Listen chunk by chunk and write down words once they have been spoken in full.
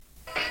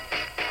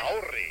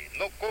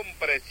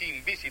compre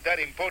sin visitar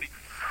Emporio.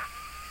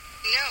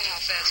 You know how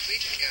fast we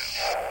can go.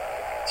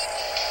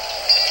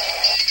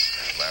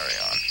 Larry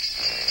on.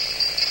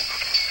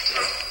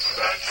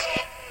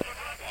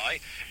 Why?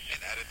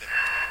 And added that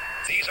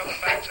these are the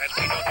facts as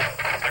we know them.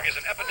 There is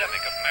an epidemic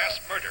of mass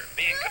murder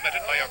being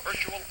committed by a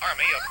virtual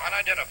army of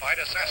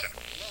unidentified assassins.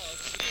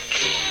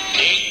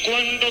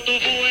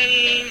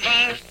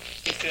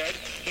 He said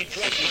he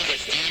drugged the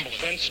victims,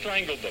 then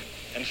strangled them,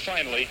 and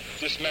finally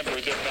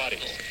dismembered their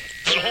bodies.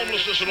 And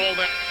homelessness and all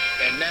that.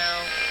 And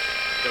now,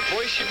 the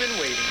voice you've been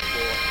waiting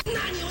for.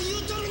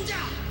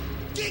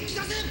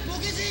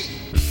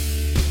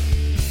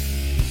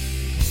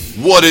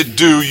 What it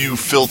do, you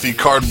filthy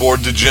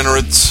cardboard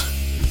degenerates?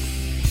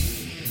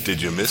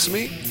 Did you miss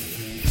me?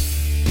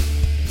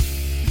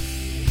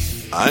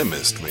 I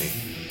missed me.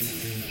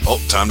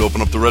 Oh, time to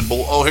open up the Red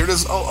Bull. Oh, here it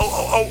is.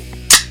 Oh.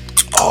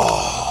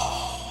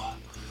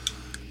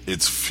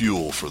 It's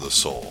fuel for the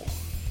soul.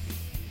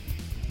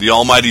 The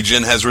almighty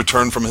Djinn has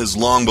returned from his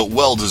long but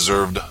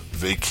well-deserved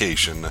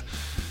vacation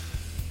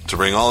to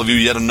bring all of you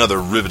yet another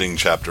riveting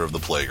chapter of the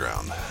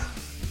playground.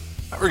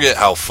 I forget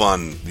how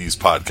fun these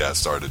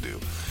podcasts are to do.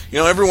 You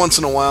know, every once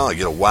in a while I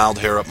get a wild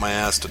hair up my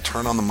ass to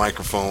turn on the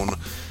microphone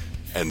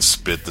and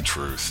spit the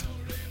truth.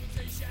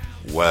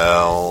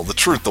 Well, the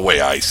truth the way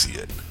I see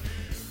it.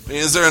 I mean,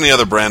 is there any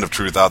other brand of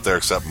truth out there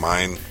except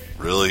mine?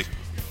 Really?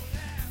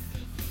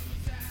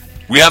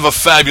 We have a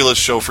fabulous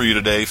show for you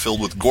today,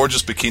 filled with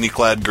gorgeous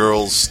bikini-clad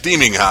girls,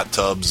 steaming hot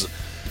tubs,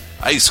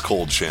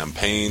 ice-cold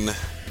champagne,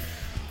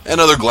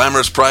 and other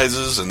glamorous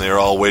prizes, and they're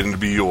all waiting to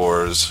be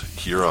yours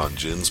here on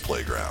Djinn's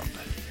Playground.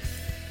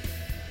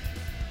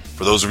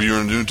 For those of you who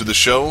are new to the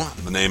show,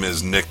 the name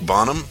is Nick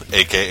Bonham,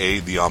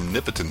 a.k.a. the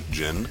Omnipotent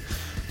Djinn.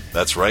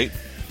 That's right,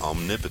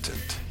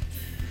 omnipotent.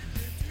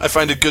 I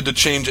find it good to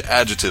change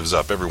adjectives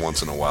up every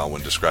once in a while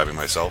when describing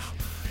myself.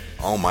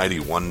 Almighty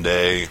one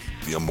day,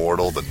 the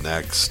immortal the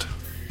next.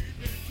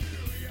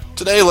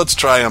 Today, let's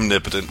try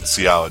omnipotent and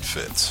see how it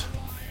fits.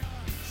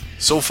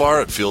 So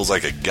far, it feels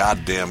like a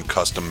goddamn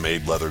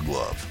custom-made leather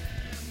glove.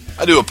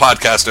 I do a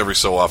podcast every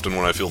so often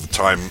when I feel the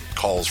time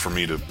calls for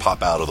me to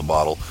pop out of the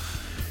bottle.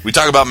 We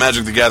talk about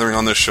Magic the Gathering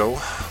on this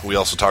show. We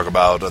also talk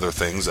about other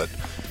things that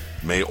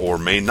may or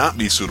may not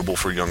be suitable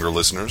for younger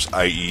listeners,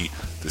 i.e.,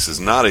 this is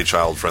not a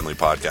child-friendly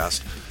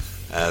podcast,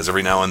 as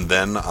every now and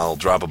then I'll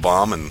drop a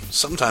bomb, and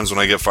sometimes when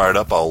I get fired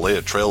up, I'll lay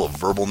a trail of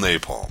verbal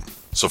napalm.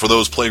 So for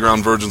those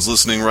playground virgins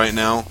listening right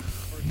now,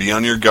 be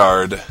on your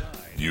guard.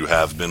 You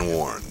have been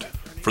warned.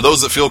 For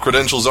those that feel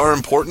credentials are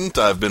important,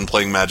 I've been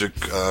playing Magic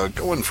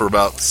going for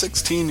about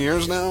 16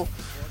 years now.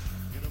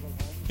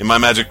 In my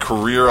Magic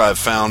career, I've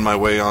found my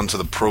way onto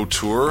the Pro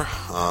Tour.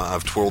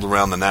 I've twirled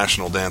around the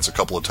National Dance a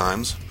couple of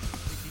times.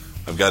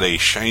 I've got a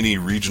shiny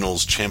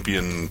Regionals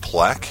champion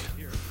plaque.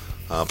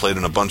 Played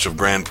in a bunch of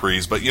Grand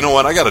Prix. But you know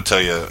what? I got to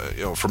tell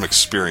you, from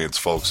experience,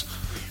 folks,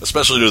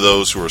 especially to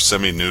those who are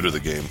semi-new to the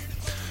game.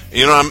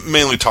 You know, I'm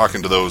mainly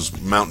talking to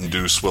those Mountain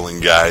Dew swilling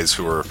guys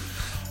who are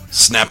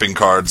snapping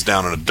cards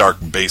down in a dark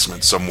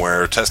basement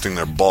somewhere, testing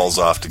their balls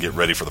off to get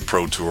ready for the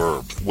Pro Tour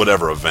or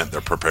whatever event they're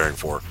preparing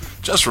for.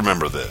 Just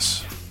remember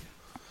this.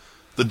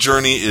 The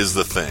journey is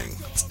the thing.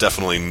 It's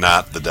definitely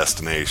not the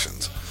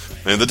destinations.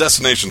 I mean, the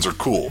destinations are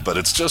cool, but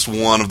it's just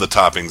one of the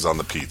toppings on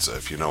the pizza,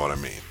 if you know what I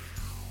mean.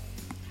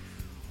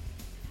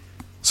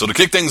 So to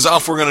kick things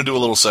off, we're going to do a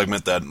little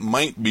segment that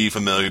might be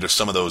familiar to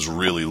some of those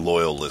really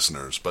loyal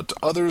listeners, but to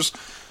others,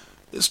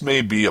 this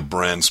may be a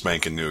brand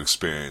spanking new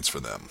experience for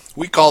them.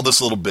 We call this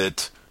little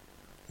bit,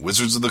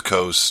 Wizards of the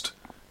Coast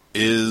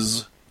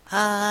is...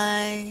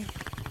 Hi.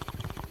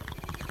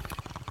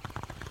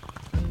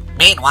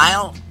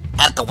 Meanwhile,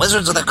 at the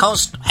Wizards of the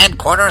Coast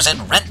headquarters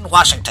in Renton,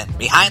 Washington,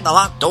 behind the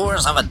locked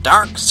doors of a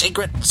dark,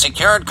 secret,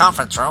 secured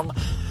conference room,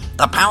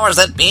 the powers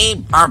that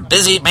be are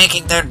busy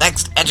making their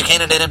next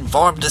educated and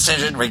informed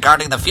decision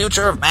regarding the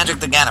future of Magic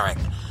the Gathering.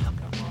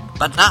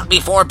 But not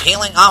before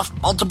peeling off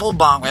multiple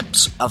bong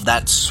rips of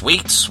that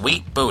sweet,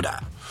 sweet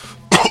Buddha.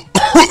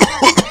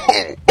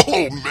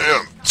 Oh,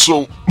 man.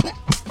 So,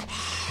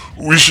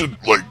 we should,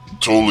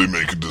 totally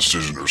make a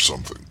decision or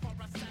something.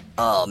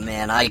 Oh,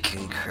 man, I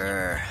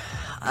concur.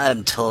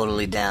 I'm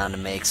totally down to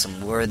make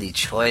some worthy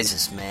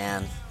choices,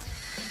 man.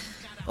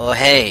 Oh,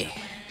 hey,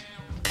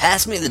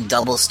 pass me the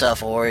double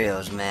stuffed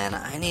Oreos, man.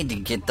 I need to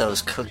get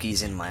those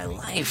cookies in my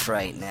life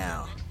right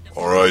now.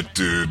 Alright,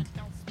 dude.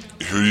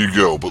 Here you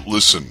go, but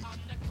listen.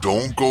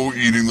 Don't go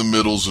eating the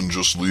middles and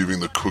just leaving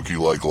the cookie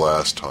like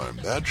last time.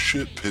 That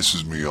shit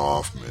pisses me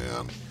off,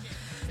 man.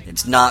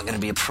 It's not gonna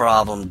be a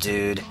problem,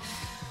 dude.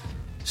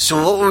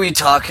 So what were we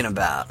talking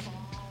about?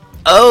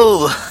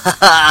 Oh,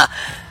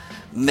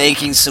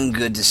 making some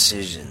good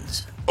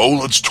decisions. Oh,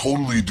 let's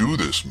totally do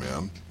this,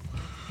 man.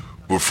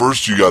 But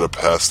first you gotta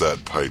pass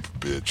that pipe,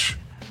 bitch.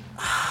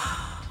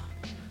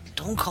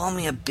 Don't call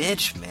me a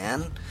bitch,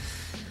 man.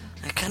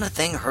 That kind of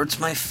thing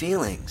hurts my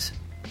feelings.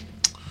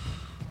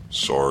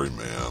 Sorry,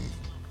 man.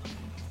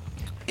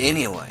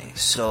 Anyway,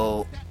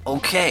 so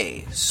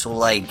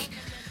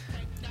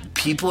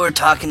people are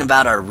talking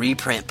about our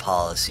reprint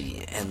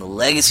policy, and the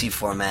legacy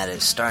format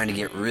is starting to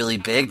get really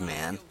big,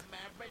 man.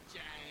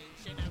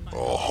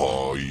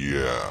 Oh,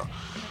 yeah.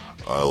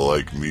 I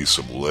like me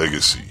some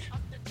legacy.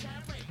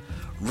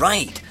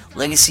 Right.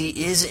 Legacy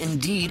is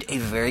indeed a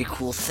very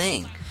cool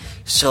thing.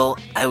 So,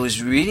 I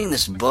was reading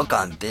this book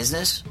on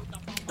business,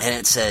 and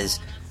it says,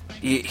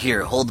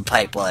 here, hold the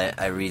pipe while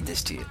I read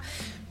this to you.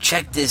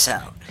 Check this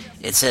out.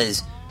 It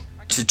says,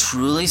 to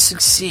truly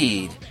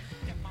succeed,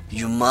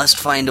 you must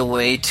find a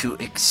way to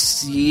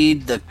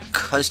exceed the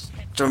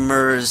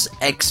customer's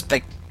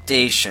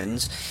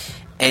expectations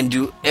and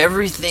do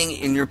everything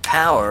in your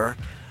power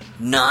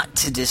not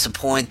to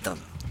disappoint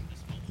them.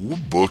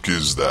 What book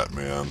is that,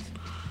 man?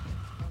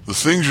 The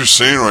things you're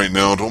saying right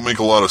now don't make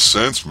a lot of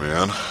sense,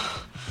 man.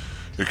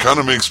 It kind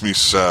of makes me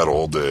sad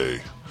all day.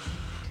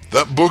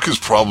 That book is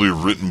probably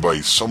written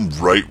by some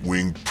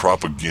right-wing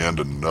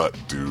propaganda nut,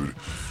 dude.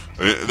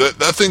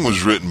 That thing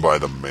was written by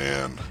the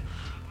man.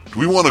 Do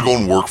we want to go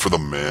and work for the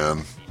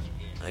man?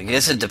 I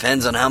guess it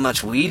depends on how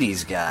much weed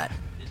he's got.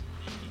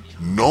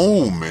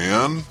 No,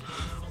 man.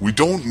 We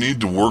don't need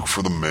to work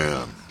for the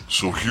man.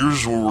 So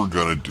here's what we're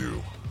gonna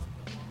do.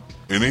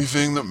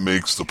 Anything that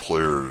makes the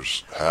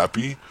players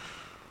happy,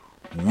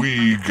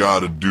 we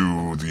gotta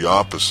do the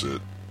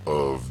opposite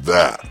of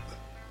that.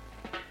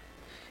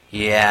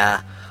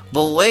 Yeah,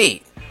 but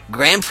wait.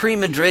 Grand Prix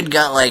Madrid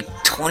got like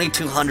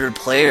 2,200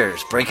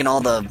 players, breaking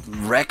all the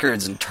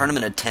records and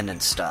tournament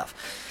attendance stuff.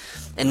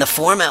 And the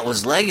format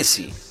was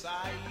Legacy.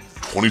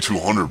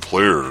 2,200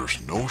 players?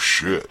 No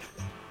shit.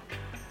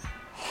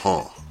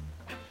 Huh.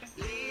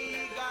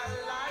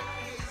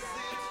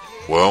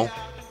 Well,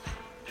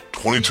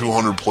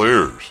 2,200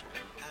 players.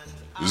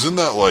 Isn't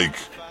that like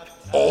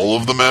all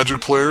of the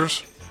Magic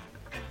players?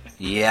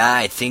 Yeah,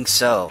 I think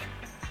so.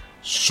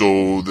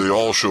 So they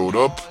all showed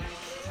up.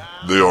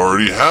 They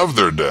already have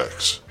their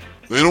decks.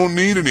 They don't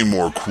need any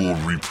more cool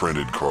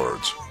reprinted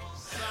cards.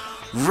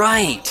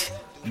 Right.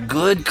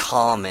 Good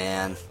call,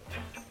 man.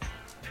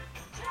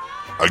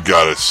 I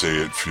gotta say,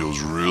 it feels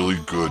really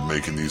good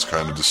making these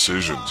kind of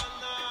decisions.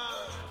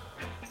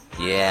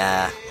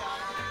 Yeah.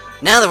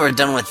 Now that we're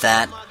done with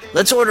that,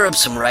 let's order up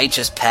some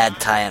righteous pad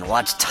thai and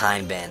watch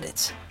Time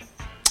Bandits.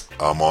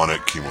 I'm on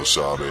it,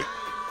 Kimosabe.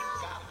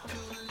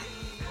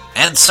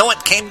 And so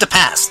it came to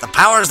pass. The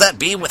powers that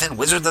be within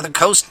Wizards of the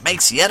Coast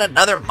makes yet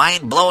another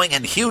mind-blowing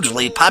and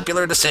hugely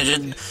popular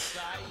decision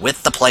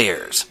with the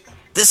players.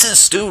 This is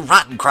Stu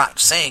Rottencrotch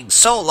saying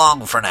so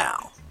long for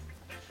now.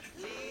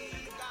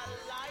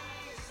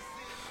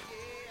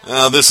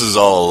 Now, this is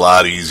all a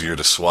lot easier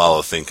to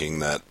swallow, thinking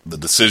that the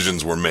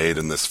decisions were made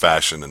in this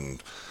fashion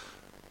and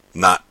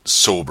not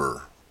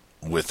sober,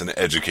 with an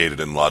educated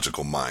and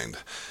logical mind.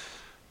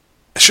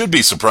 I should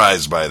be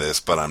surprised by this,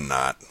 but I'm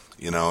not.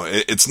 You know,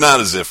 it's not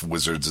as if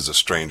Wizards is a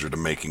stranger to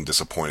making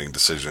disappointing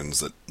decisions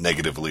that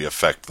negatively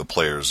affect the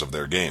players of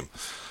their game.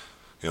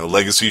 You know,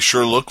 Legacy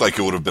sure looked like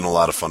it would have been a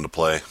lot of fun to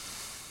play.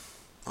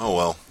 Oh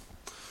well.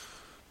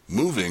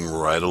 Moving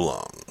right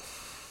along.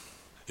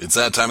 It's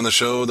that time of the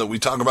show that we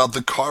talk about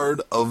the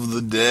card of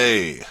the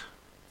day.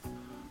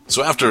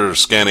 So after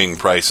scanning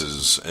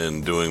prices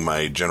and doing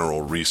my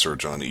general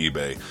research on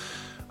eBay,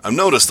 I've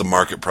noticed the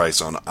market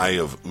price on Eye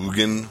of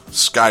Ugin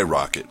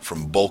skyrocket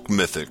from bulk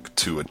mythic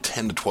to a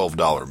 $10 to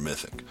 $12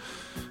 mythic.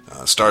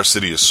 Star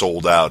City is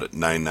sold out at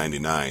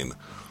 $9.99.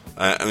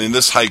 I mean,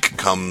 this hike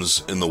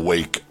comes in the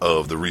wake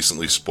of the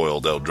recently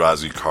spoiled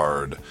Eldrazi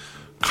card,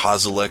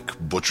 Kozilek,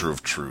 Butcher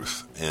of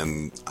Truth,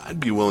 and I'd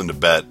be willing to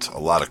bet a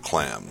lot of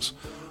clams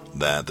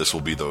that this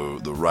will be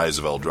the Rise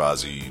of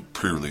Eldrazi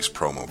pre-release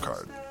promo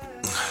card.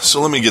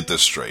 So let me get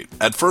this straight.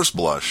 At first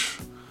blush,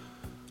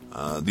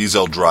 these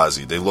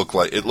Eldrazi,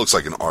 it looks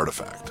like an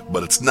artifact,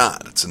 but it's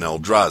not. It's an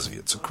Eldrazi.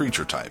 It's a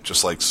creature type,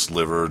 just like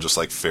Sliver, just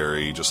like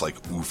Fairy, just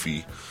like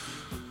Oofy.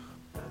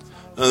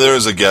 Now, there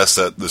is a guess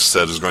that this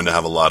set is going to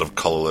have a lot of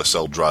colorless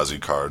Eldrazi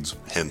cards,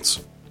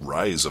 hence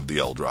Rise of the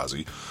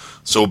Eldrazi.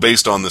 So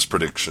based on this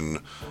prediction,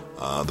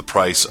 the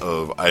price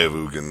of Eye of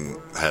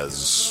Ugin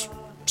has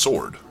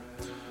soared.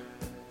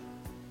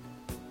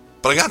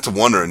 But I got to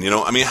wondering,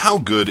 how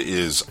good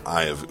is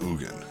Eye of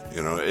Ugin?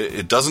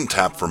 It doesn't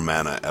tap for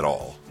mana at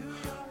all.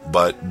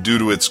 But due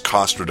to its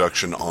cost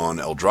reduction on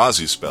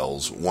Eldrazi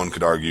spells, one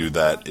could argue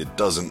that it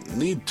doesn't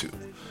need to.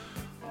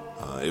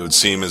 It would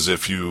seem as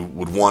if you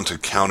would want to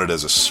count it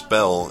as a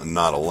spell and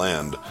not a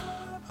land.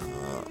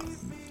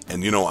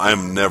 And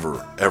I'm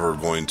never, ever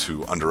going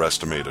to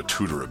underestimate a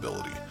tutor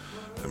ability.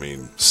 I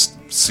mean,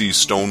 see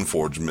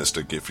Stoneforge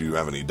Mystic if you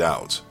have any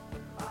doubts.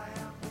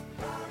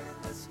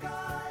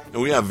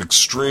 And we have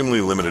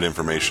extremely limited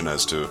information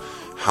as to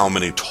how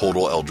many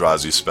total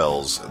Eldrazi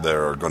spells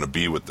there are going to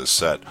be with this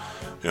set.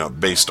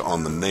 Based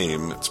on the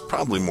name, it's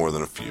probably more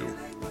than a few.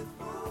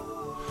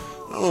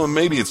 Oh,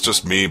 maybe it's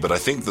just me, but I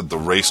think that the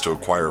race to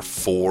acquire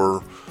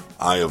 4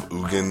 Eye of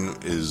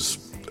Ugin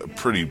is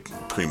pretty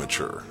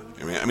premature.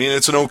 I mean,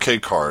 it's an okay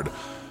card,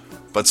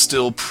 but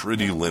still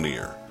pretty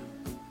linear.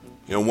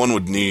 One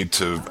would need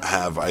to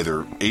have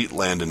either 8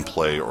 land in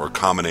play or a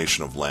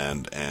combination of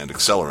land and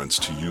accelerants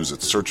to use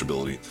its search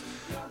ability.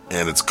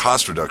 and its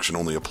cost reduction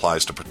only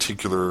applies to to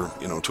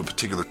a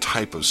particular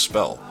type of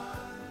spell.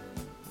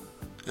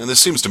 And this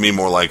seems to me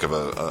more like of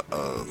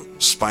a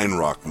Spine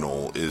Rock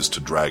Knoll is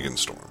to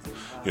Dragonstorm.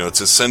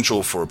 It's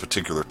essential for a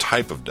particular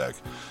type of deck,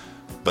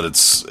 but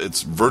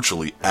it's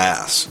virtually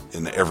ass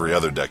in every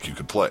other deck you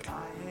could play.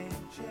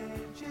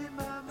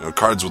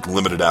 Cards with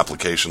limited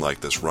application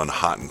like this run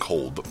hot and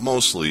cold, but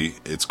mostly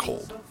it's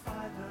cold.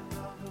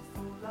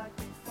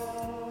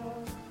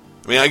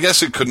 I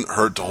guess it couldn't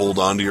hurt to hold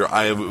on to your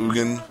Eye of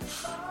Ugin,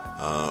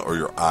 or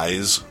your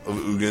Eyes of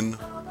Ugin.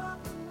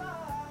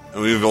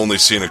 And we've only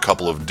seen a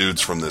couple of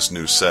dudes from this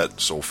new set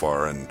so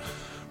far, and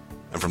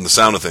from the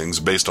sound of things,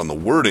 based on the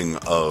wording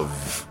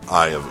of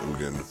Eye of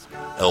Ugin,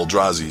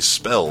 Eldrazi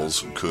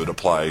spells could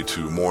apply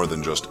to more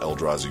than just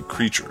Eldrazi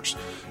creatures.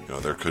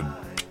 There could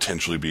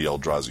potentially be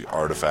Eldrazi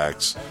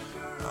artifacts,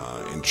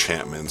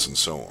 enchantments, and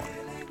so on.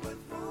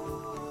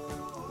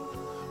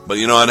 But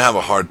I'd have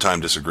a hard time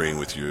disagreeing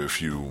with you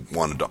if you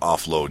wanted to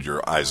offload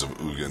your Eyes of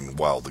Ugin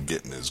while the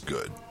getting is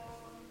good.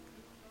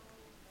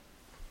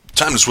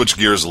 Time to switch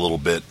gears a little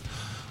bit.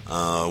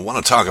 I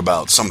want to talk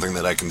about something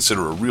that I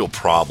consider a real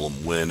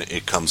problem when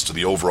it comes to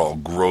the overall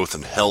growth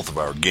and health of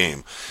our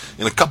game.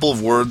 In a couple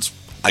of words,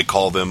 I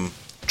call them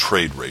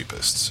trade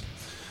rapists.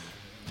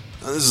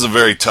 Now, this is a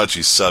very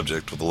touchy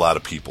subject with a lot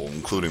of people,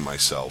 including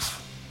myself.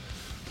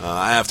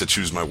 I have to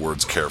choose my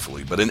words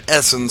carefully, but in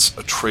essence,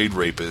 a trade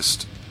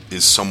rapist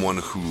is someone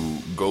who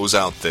goes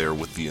out there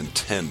with the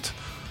intent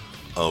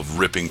of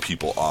ripping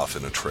people off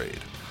in a trade.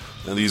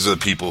 Now, these are the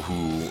people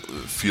who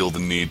feel the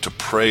need to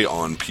prey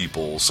on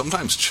people,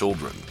 sometimes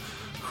children,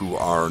 who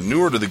are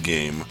newer to the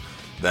game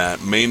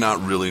that may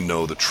not really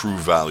know the true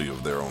value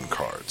of their own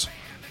cards.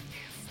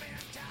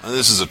 Now,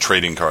 this is a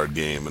trading card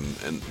game,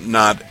 and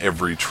not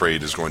every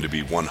trade is going to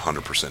be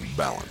 100%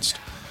 balanced.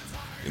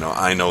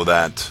 I know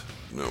that.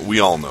 We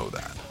all know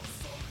that.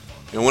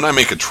 When I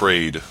make a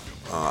trade,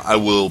 I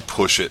will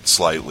push it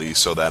slightly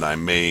so that I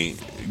may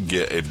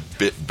get a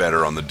bit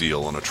better on the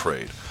deal on a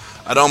trade.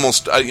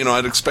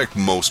 I'd expect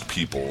most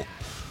people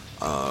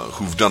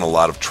who've done a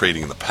lot of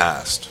trading in the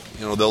past,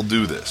 they'll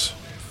do this.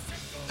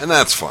 And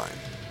that's fine.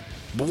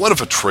 But what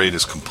if a trade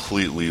is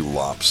completely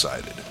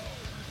lopsided?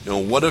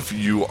 What if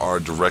you are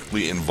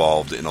directly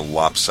involved in a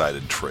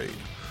lopsided trade?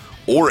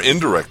 Or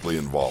indirectly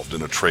involved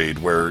in a trade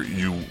where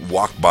you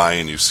walk by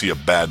and you see a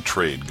bad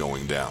trade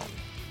going down?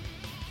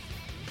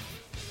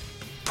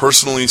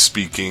 Personally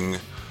speaking,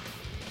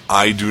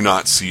 I do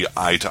not see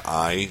eye to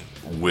eye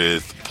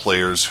with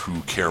players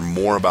who care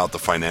more about the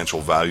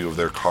financial value of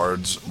their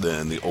cards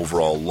than the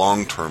overall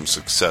long-term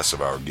success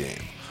of our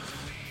game.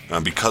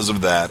 Because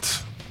of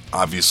that,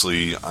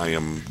 obviously, I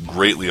am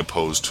greatly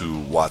opposed to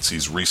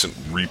WotC's recent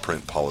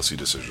reprint policy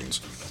decisions.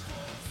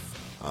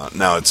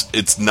 Now,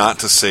 it's not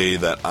to say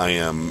that I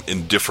am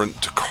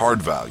indifferent to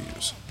card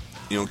values.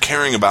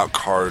 Caring about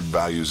card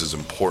values is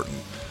important,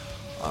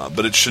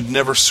 but it should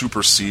never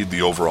supersede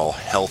the overall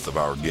health of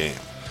our game.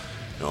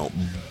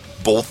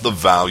 Both the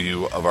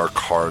value of our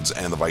cards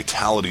and the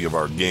vitality of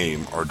our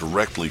game are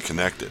directly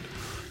connected.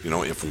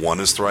 If one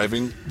is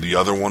thriving, the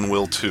other one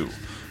will too.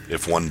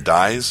 If one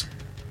dies,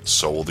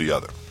 so will the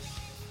other.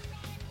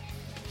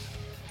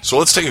 So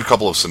let's take a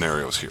couple of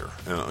scenarios here.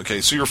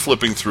 Okay, so you're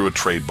flipping through a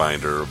trade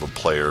binder of a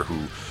player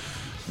who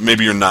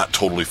maybe you're not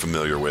totally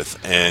familiar with,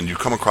 and you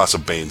come across a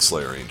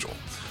Baneslayer Angel.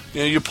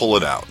 You pull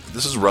it out.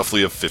 This is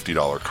roughly a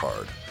 $50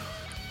 card.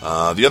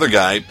 The other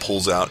guy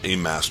pulls out a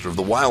Master of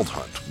the Wild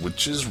Hunt,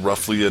 which is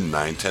roughly a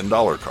 $9,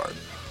 $10 card.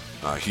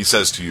 He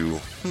says to you,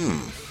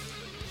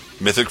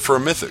 Mythic for a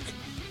Mythic.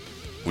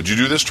 Would you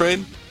do this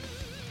trade?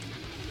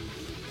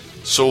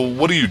 So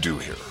what do you do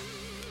here?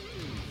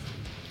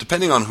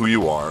 Depending on who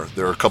you are,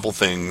 there are a couple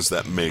things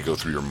that may go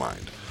through your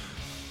mind.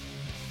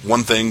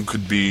 One thing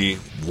could be,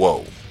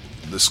 whoa,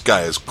 this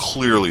guy is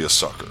clearly a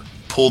sucker.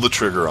 Pull the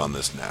trigger on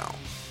this now.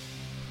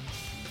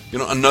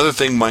 Another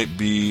thing might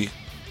be,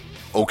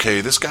 okay,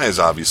 this guy is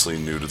obviously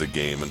new to the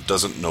game and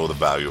doesn't know the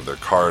value of their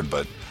card,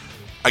 but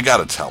I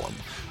gotta tell him.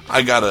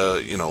 I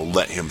gotta,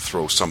 let him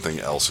throw something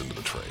else into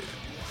the trade.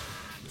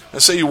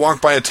 Let's say you walk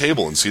by a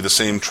table and see the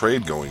same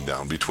trade going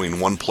down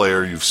between one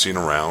player you've seen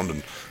around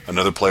and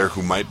another player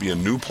who might be a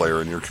new player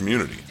in your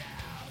community.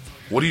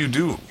 What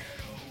do?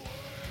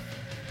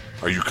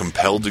 Are you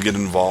compelled to get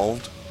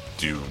involved?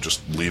 Do you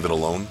just leave it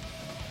alone?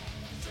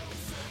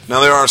 Now,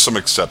 there are some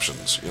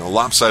exceptions.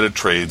 Lopsided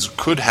trades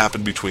could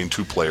happen between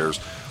two players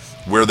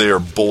where they are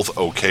both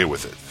okay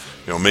with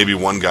it. Maybe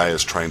one guy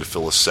is trying to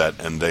fill a set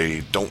and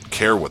they don't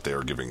care what they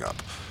are giving up.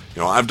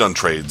 I've done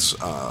trades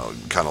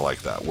kind of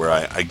like that, where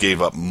I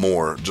gave up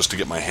more just to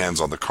get my hands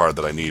on the card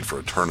that I need for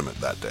a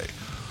tournament that day.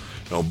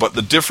 But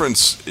the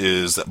difference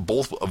is that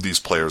both of these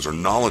players are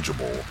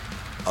knowledgeable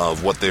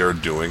of what they are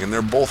doing, and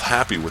they're both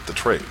happy with the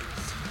trade.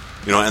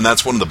 And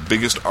that's one of the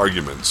biggest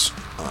arguments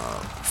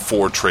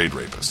for trade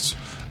rapists.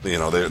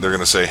 They're going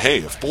to say, hey,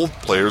 if both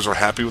players are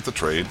happy with the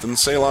trade, then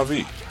c'est la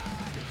vie.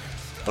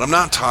 But I'm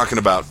not talking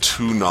about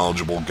two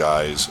knowledgeable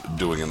guys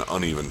doing an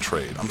uneven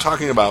trade. I'm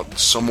talking about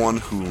someone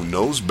who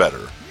knows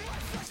better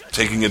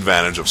taking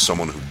advantage of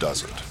someone who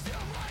doesn't.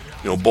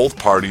 Both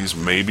parties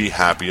may be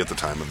happy at the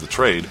time of the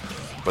trade,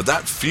 but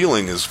that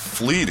feeling is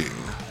fleeting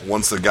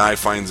once the guy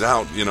finds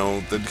out,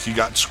 that he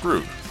got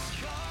screwed.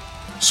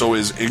 So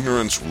is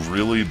ignorance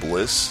really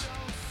bliss?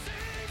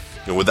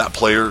 Would that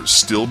player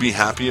still be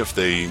happy if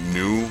they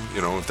knew,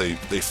 if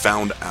they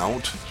found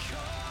out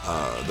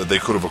that they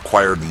could have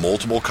acquired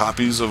multiple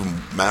copies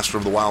of Master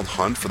of the Wild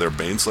Hunt for their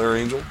Baneslayer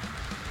Angel?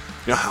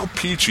 How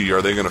peachy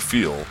are they going to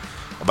feel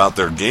about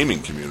their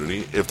gaming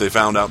community if they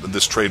found out that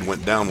this trade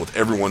went down with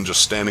everyone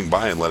just standing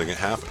by and letting it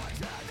happen?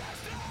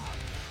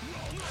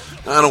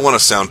 I don't want to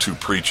sound too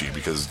preachy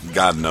because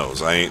God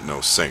knows I ain't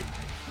no saint.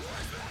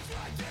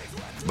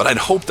 But I'd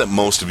hope that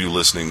most of you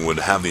listening would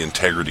have the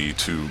integrity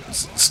to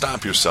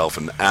stop yourself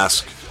and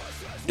ask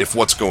if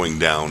what's going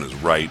down is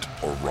right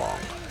or wrong.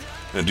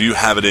 Do you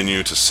have it in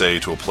you to say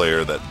to a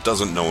player that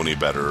doesn't know any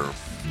better,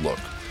 look,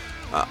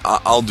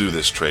 I'll do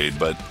this trade,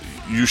 but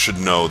you should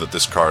know that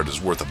this card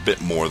is worth a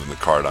bit more than the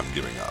card I'm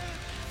giving up.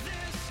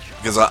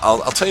 Because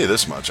I'll tell you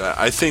this much,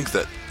 I think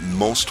that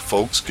most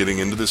folks getting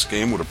into this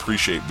game would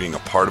appreciate being a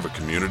part of a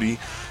community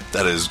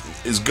that is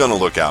going to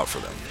look out for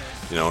them.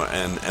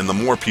 And the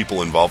more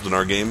people involved in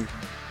our game,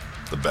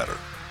 the better.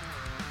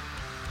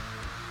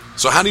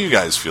 So how do you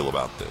guys feel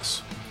about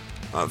this?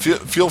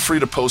 Feel free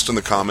to post in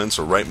the comments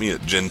or write me at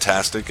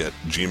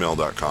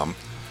djinntastic@gmail.com.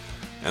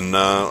 And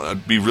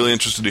I'd be really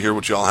interested to hear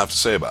what you all have to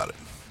say about it.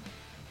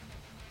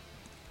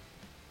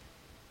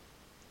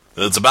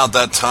 It's about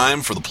that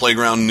time for the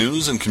Playground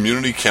News and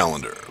Community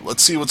Calendar.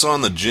 Let's see what's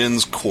on the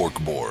Djinn's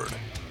corkboard.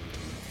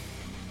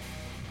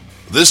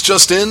 This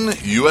just in,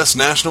 U.S.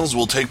 Nationals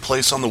will take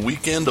place on the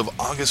weekend of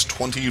August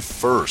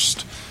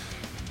 21st.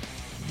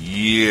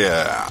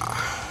 Yeah.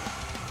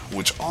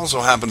 Which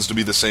also happens to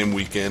be the same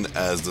weekend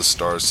as the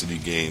Star City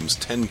Games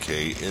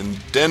 10K in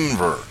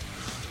Denver.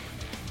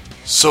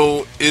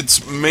 So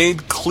it's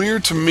made clear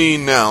to me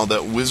now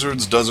that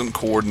Wizards doesn't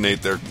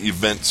coordinate their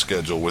event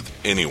schedule with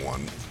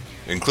anyone,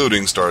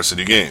 including Star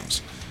City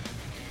Games.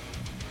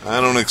 I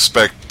don't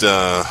expect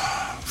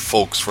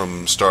folks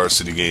from Star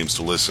City Games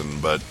to listen,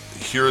 but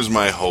here's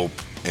my hope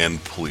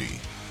and plea.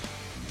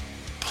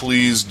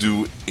 Please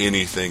do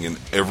anything and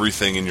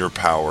everything in your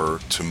power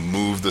to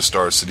move the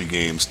Star City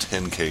Games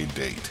 10K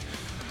date.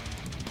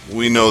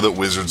 We know that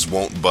Wizards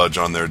won't budge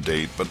on their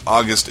date, but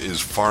August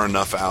is far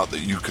enough out that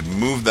you could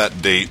move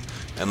that date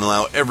and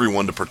allow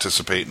everyone to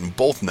participate in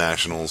both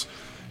Nationals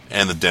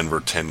and the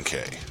Denver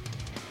 10K.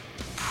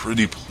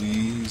 Pretty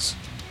please?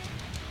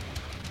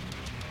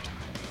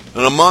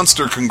 And a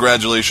monster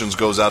congratulations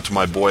goes out to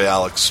my boy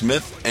Alex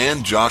Smith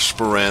and Josh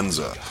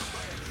Speranza.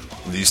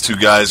 These two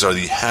guys are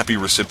the happy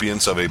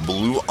recipients of a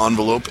blue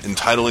envelope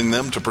entitling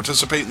them to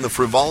participate in the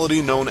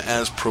frivolity known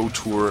as Pro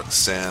Tour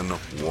San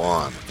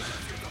Juan.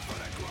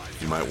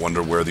 You might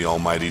wonder where the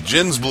almighty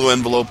Djinn's blue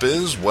envelope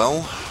is.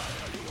 Well,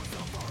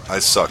 I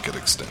suck at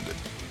extended.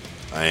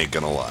 I ain't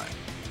gonna lie.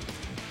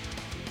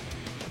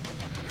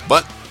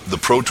 But the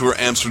Pro Tour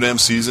Amsterdam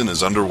season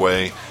is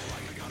underway,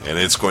 and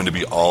it's going to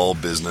be all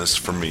business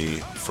for me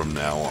from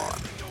now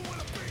on.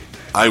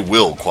 I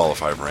will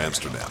qualify for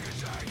Amsterdam.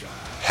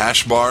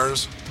 Hash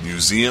bars,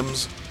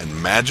 museums,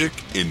 and magic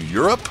in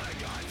Europe?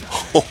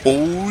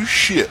 Oh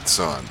shit,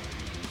 son.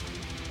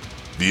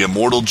 The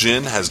Immortal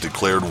Djinn has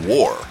declared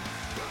war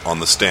on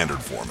the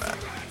standard format.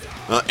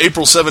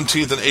 April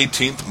 17th and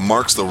 18th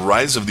marks the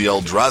Rise of the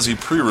Eldrazi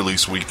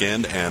pre-release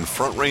weekend, and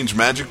Front Range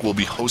Magic will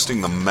be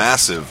hosting the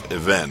massive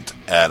event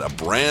at a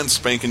brand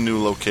spanking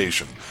new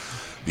location,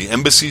 the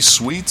Embassy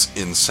Suites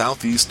in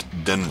southeast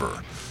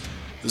Denver.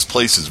 This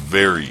place is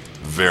very,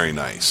 very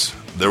nice.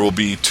 There will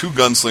be 2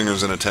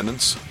 gunslingers in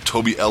attendance,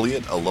 Toby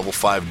Elliott, a level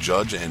 5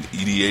 judge and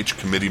EDH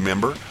committee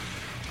member.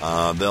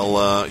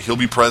 He'll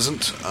be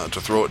present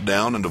to throw it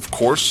down, and of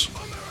course,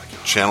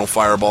 Channel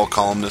Fireball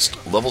columnist,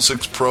 level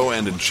 6 pro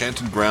and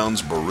Enchanted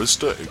Grounds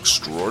barista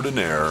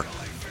extraordinaire,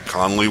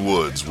 Conley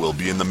Woods will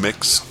be in the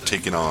mix,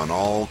 taking on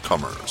all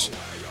comers.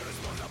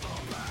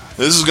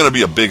 This is going to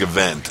be a big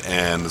event,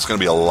 and it's going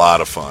to be a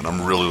lot of fun.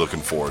 I'm really looking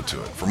forward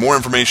to it. For more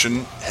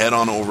information, head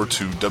on over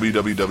to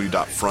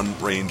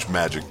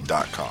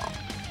www.frontrangemagik.com.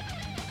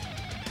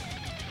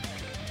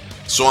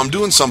 So I'm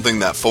doing something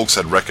that folks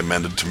had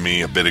recommended to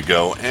me a bit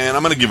ago, and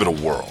I'm going to give it a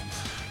whirl.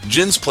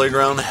 Djinn's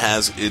Playground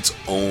has its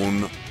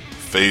own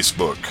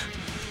Facebook.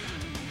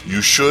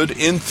 You should,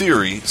 in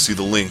theory, see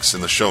the links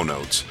in the show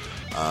notes.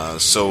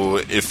 So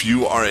if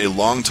you are a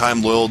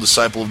longtime loyal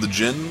disciple of the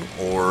Djinn,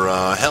 or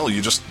hell,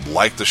 you just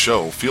like the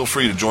show, feel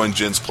free to join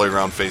Djinn's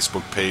Playground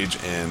Facebook page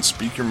and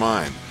speak your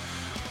mind.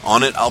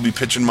 On it, I'll be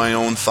pitching my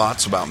own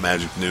thoughts about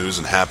Magic news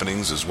and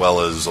happenings, as well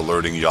as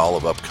alerting y'all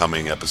of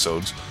upcoming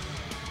episodes.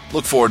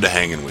 Look forward to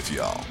hanging with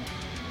y'all.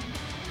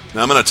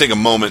 Now I'm going to take a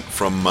moment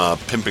from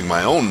pimping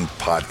my own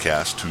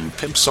podcast to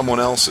pimp someone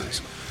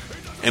else's.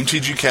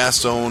 MTG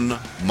Cast's own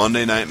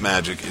Monday Night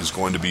Magic is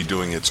going to be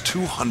doing its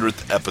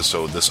 200th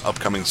episode this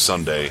upcoming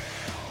Sunday,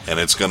 and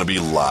it's going to be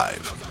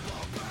live.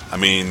 I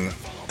mean,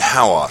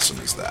 how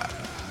awesome is that?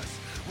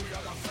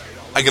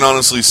 I can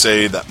honestly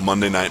say that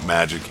Monday Night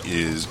Magic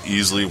is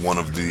easily one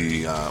of,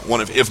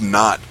 if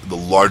not the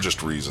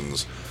largest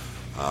reasons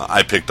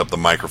I picked up the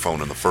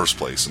microphone in the first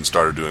place and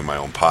started doing my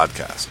own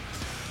podcast.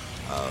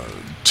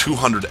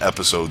 200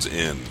 episodes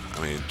in.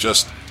 I mean,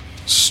 just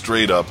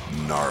straight up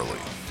gnarly.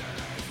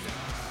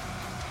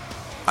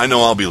 I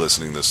know I'll be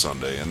listening this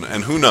Sunday,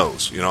 and who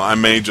knows, I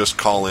may just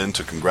call in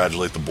to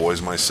congratulate the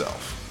boys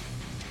myself.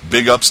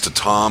 Big ups to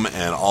Tom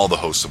and all the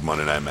hosts of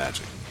Monday Night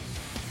Magic.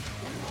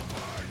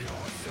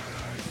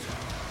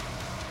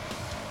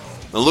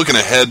 Now, looking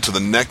ahead to the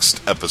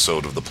next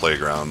episode of The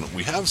Playground,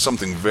 we have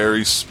something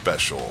very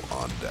special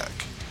on deck.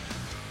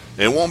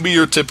 It won't be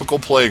your typical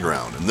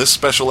playground. In this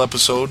special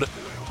episode,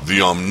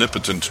 the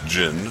omnipotent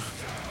Djinn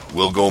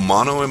will go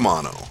mano a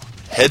mano,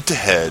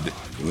 head-to-head,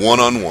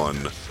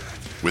 one-on-one,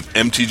 with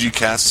MTG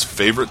Cast's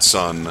favorite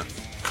son,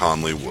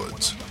 Conley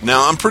Woods.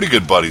 Now, I'm pretty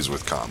good buddies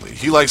with Conley.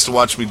 He likes to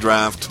watch me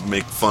draft,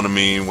 make fun of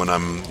me when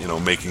I'm,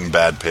 making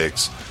bad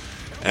picks.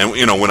 And,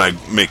 when I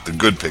make the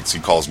good picks, he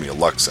calls me a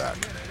luck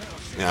sack.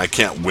 I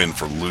can't win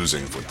for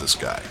losing with this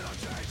guy.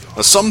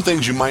 Now, some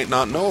things you might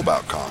not know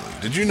about Conley.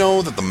 Did you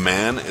know that the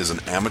man is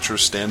an amateur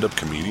stand-up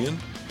comedian?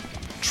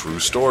 True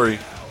story.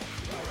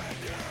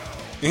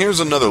 And here's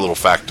another little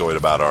factoid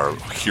about our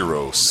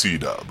hero,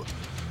 C-Dub.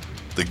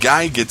 The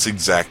guy gets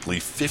exactly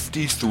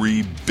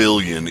 53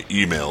 billion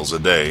emails a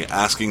day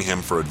asking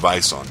him for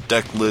advice on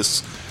deck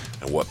lists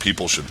and what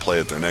people should play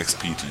at their next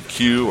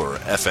PTQ or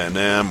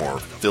FNM or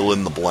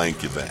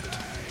fill-in-the-blank event.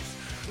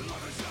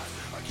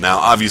 Now,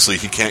 obviously,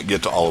 he can't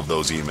get to all of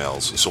those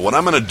emails, so what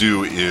I'm going to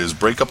do is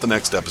break up the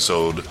next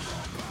episode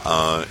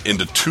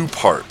into two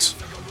parts.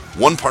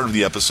 One part of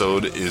the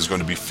episode is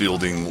going to be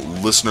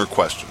fielding listener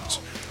questions.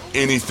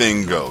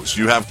 Anything goes.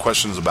 You have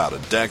questions about a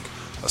deck,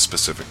 a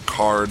specific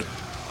card,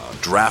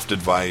 draft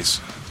advice,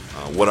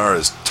 what are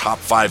his top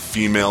 5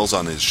 females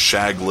on his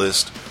shag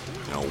list,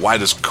 why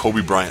does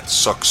Kobe Bryant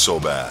suck so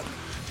bad?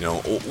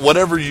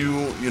 Whatever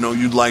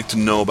you'd like to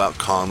know about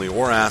Conley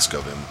or ask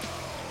of him,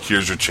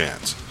 here's your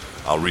chance.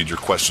 I'll read your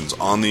questions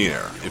on the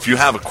air. If you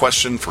have a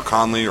question for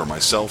Conley or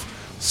myself,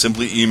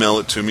 simply email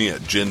it to me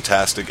at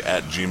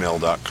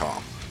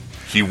gintastic@gmail.com.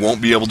 He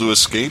won't be able to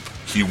escape.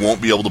 He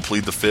won't be able to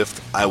plead the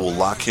fifth. I will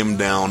lock him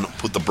down,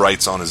 put the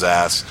brights on his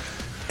ass,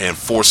 and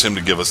force him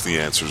to give us the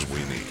answers we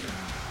need.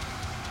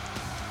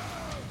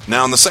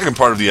 Now, in the second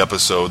part of the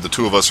episode, the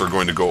two of us are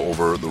going to go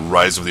over the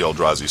Rise of the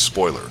Eldrazi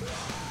spoiler.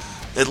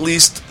 At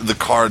least the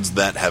cards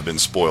that have been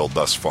spoiled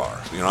thus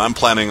far. I'm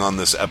planning on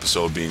this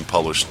episode being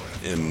published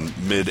in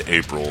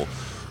mid-April,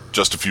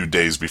 just a few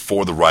days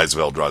before the Rise of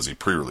Eldrazi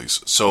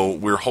pre-release. So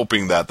we're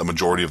hoping that the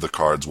majority of the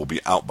cards will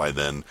be out by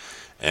then,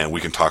 and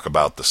we can talk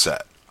about the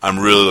set. I'm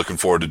really looking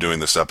forward to doing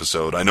this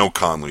episode. I know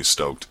Conley's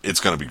stoked. It's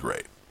going to be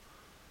great.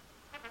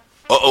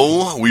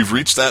 Uh-oh, we've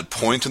reached that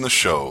point in the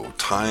show.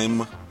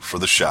 Time for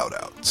the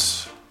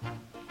shout-outs.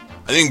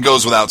 I think it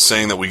goes without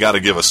saying that we got to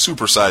give a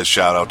supersized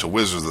shout-out to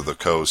Wizards of the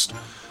Coast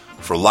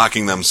for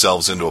locking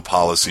themselves into a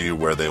policy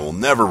where they will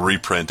never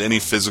reprint any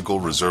physical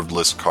reserved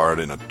list card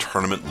in a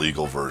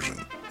tournament-legal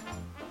version.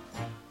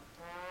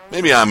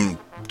 Maybe I'm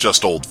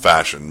just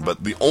old-fashioned,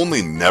 but the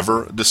only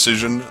never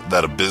decision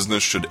that a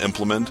business should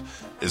implement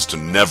is to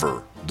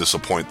never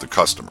disappoint the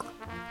customer.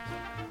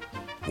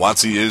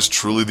 WotC is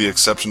truly the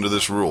exception to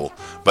this rule,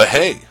 but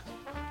hey,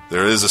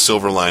 there is a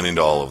silver lining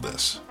to all of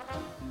this.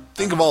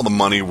 Think of all the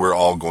money we're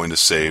all going to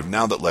save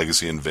now that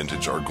Legacy and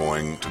Vintage are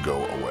going to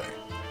go away.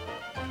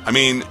 I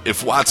mean,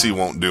 if WotC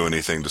won't do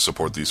anything to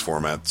support these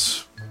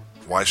formats,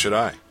 why should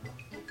I?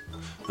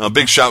 Now, a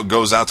big shout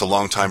goes out to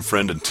longtime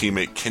friend and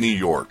teammate Kenny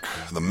York.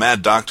 The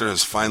Mad Doctor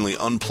has finally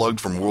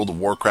unplugged from World of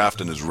Warcraft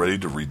and is ready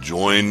to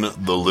rejoin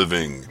the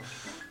living.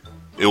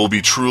 It will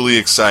be truly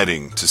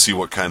exciting to see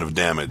what kind of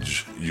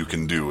damage you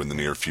can do in the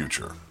near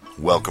future.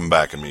 Welcome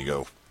back,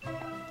 amigo.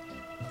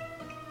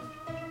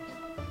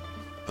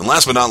 And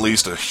last but not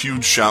least, a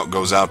huge shout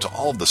goes out to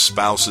all of the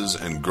spouses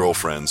and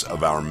girlfriends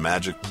of our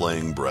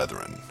magic-playing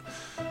brethren.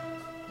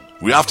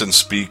 We often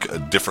speak a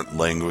different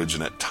language,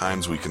 and at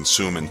times we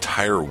consume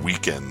entire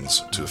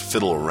weekends to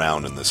fiddle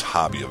around in this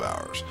hobby of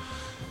ours.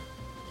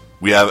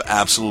 We have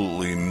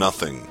absolutely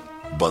nothing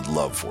but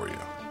love for you.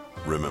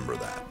 Remember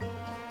that.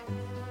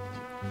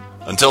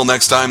 Until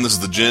next time, this is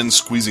the Djinn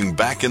squeezing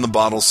back in the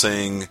bottle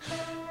saying,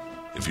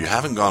 if you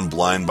haven't gone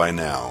blind by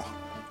now,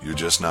 you're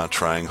just not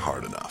trying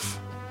hard enough.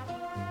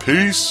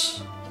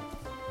 Peace.